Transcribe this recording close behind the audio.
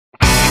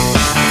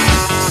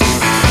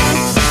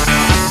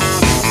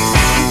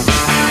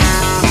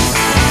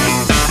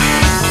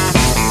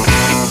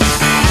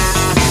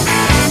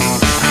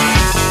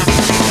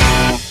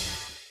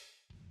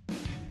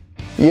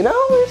You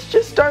know, it's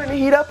just starting to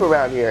heat up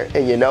around here,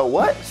 and you know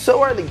what?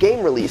 So are the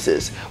game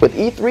releases. With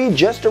E3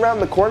 just around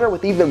the corner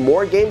with even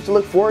more games to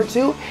look forward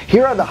to,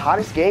 here are the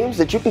hottest games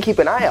that you can keep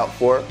an eye out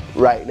for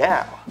right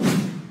now.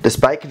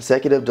 Despite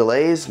consecutive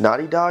delays,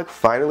 Naughty Dog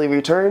finally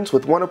returns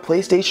with one of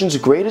PlayStation's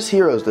greatest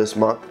heroes this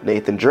month,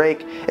 Nathan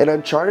Drake, in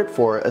Uncharted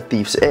 4: A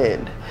Thief's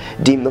End.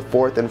 Deemed the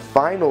fourth and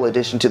final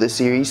addition to the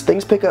series,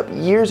 things pick up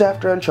years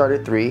after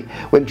Uncharted 3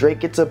 when Drake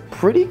gets a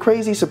pretty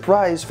crazy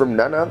surprise from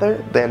none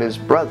other than his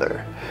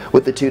brother.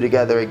 With the two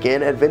together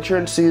again, adventure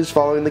ensues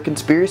following the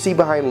conspiracy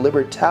behind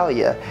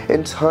Libertalia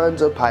and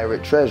tons of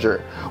pirate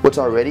treasure, what's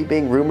already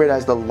being rumored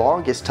as the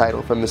longest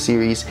title from the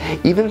series,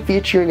 even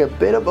featuring a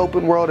bit of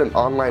open world and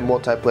online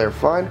multiplayer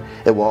fun.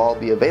 It will all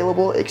be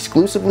available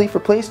exclusively for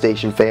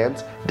PlayStation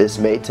fans this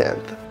May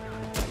 10th.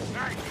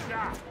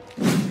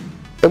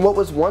 And what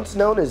was once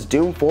known as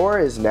Doom 4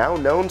 is now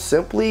known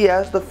simply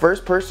as the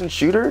first-person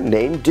shooter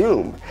named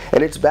Doom,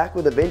 and it's back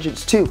with a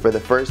vengeance too for the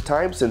first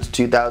time since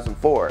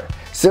 2004.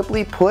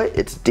 Simply put,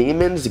 it's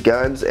demons,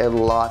 guns,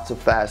 and lots of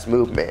fast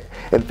movement,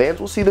 and fans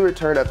will see the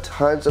return of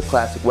tons of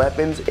classic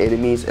weapons,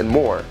 enemies, and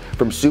more,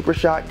 from super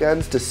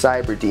shotguns to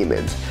cyber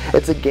demons.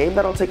 It's a game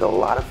that'll take a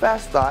lot of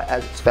fast thought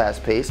as it's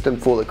fast-paced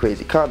and full of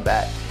crazy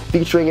combat,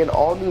 featuring an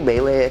all-new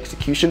melee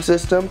execution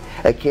system,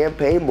 a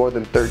campaign more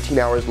than 13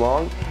 hours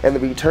long, and the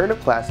return of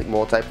classic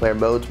multiplayer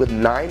modes with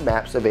 9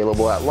 maps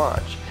available at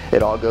launch.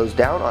 It all goes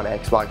down on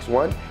Xbox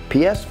One,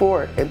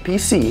 PS4, and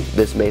PC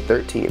this May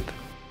 13th.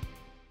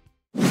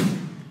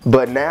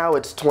 But now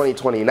it's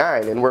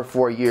 2029 and we're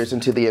 4 years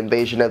into the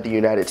invasion of the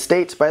United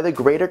States by the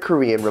Greater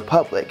Korean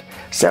Republic.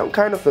 Sound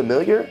kind of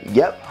familiar?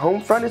 Yep,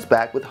 Homefront is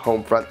back with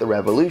Homefront the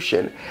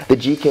Revolution. The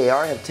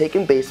GKR have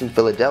taken base in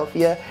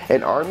Philadelphia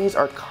and armies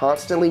are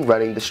constantly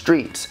running the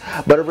streets.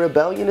 But a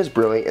rebellion is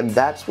brewing and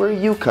that's where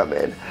you come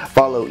in.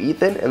 Follow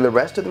Ethan and the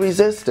rest of the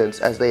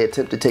resistance as they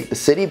attempt to take the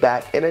city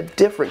back in a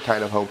different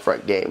kind of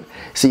Homefront game.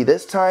 See,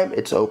 this time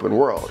it's open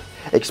world.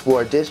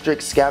 Explore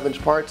districts,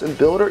 scavenge parts, and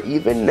build or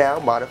even now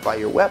modify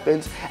your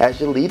weapons as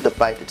you lead the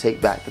fight to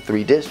take back the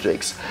 3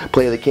 districts.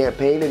 Play the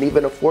campaign and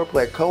even a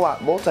 4-player co-op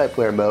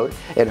multiplayer mode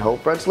in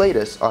Homefront's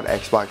latest on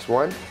Xbox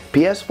One,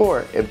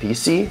 PS4, and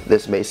PC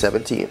this May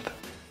 17th.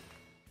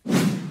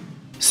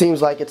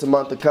 Seems like it's a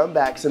month of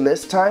comebacks, and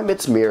this time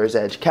it's Mirror's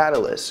Edge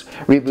Catalyst.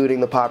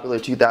 Rebooting the popular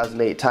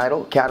 2008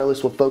 title,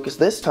 Catalyst will focus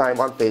this time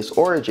on Faith's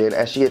origin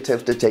as she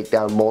attempts to take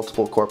down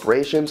multiple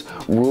corporations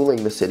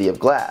ruling the City of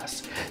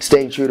Glass.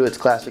 Staying true to its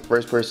classic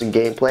first-person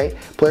gameplay,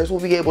 players will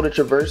be able to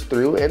traverse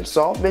through and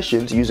solve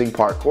missions using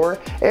parkour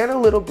and a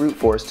little brute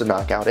force to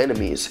knock out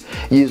enemies.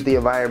 Use the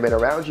environment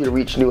around you to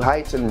reach new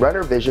heights and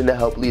runner vision to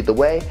help lead the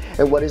way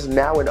in what is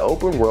now an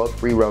open-world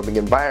free-roaming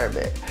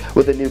environment.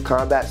 With a new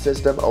combat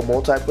system, a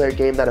multiplayer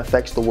game that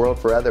affects the world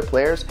for other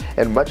players,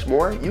 and much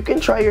more, you can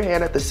try your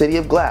hand at the City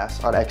of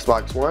Glass on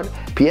Xbox One,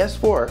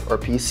 PS4, or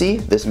PC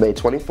this May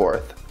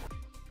 24th.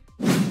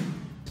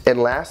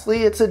 And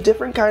lastly, it's a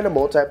different kind of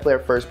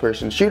multiplayer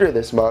first-person shooter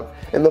this month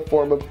in the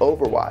form of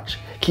Overwatch.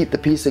 Keep the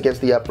peace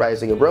against the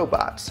uprising of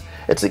robots.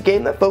 It's a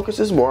game that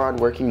focuses more on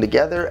working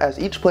together as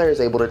each player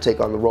is able to take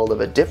on the role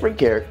of a different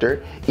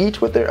character, each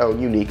with their own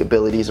unique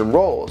abilities and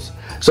roles.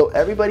 So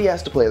everybody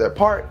has to play their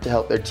part to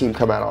help their team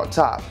come out on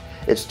top.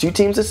 It's 2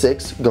 teams of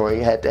 6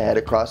 going head-to-head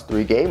across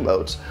 3 game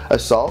modes: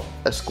 Assault,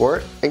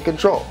 Escort, and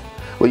Control.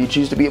 Will you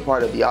choose to be a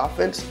part of the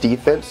offense,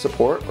 defense,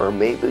 support, or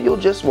maybe you'll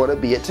just want to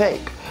be a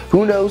tank?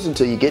 Who knows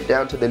until you get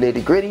down to the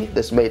nitty-gritty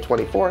this May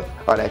 24th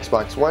on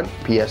Xbox One,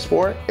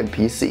 PS4, and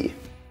PC.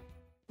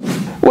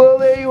 Well,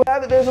 there you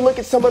have it. There's a look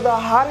at some of the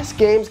hottest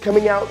games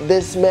coming out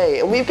this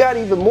May, and we've got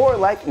even more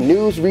like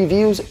news,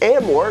 reviews,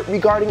 and more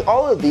regarding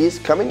all of these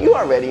coming you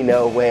already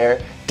know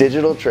where,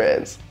 Digital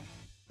Trends.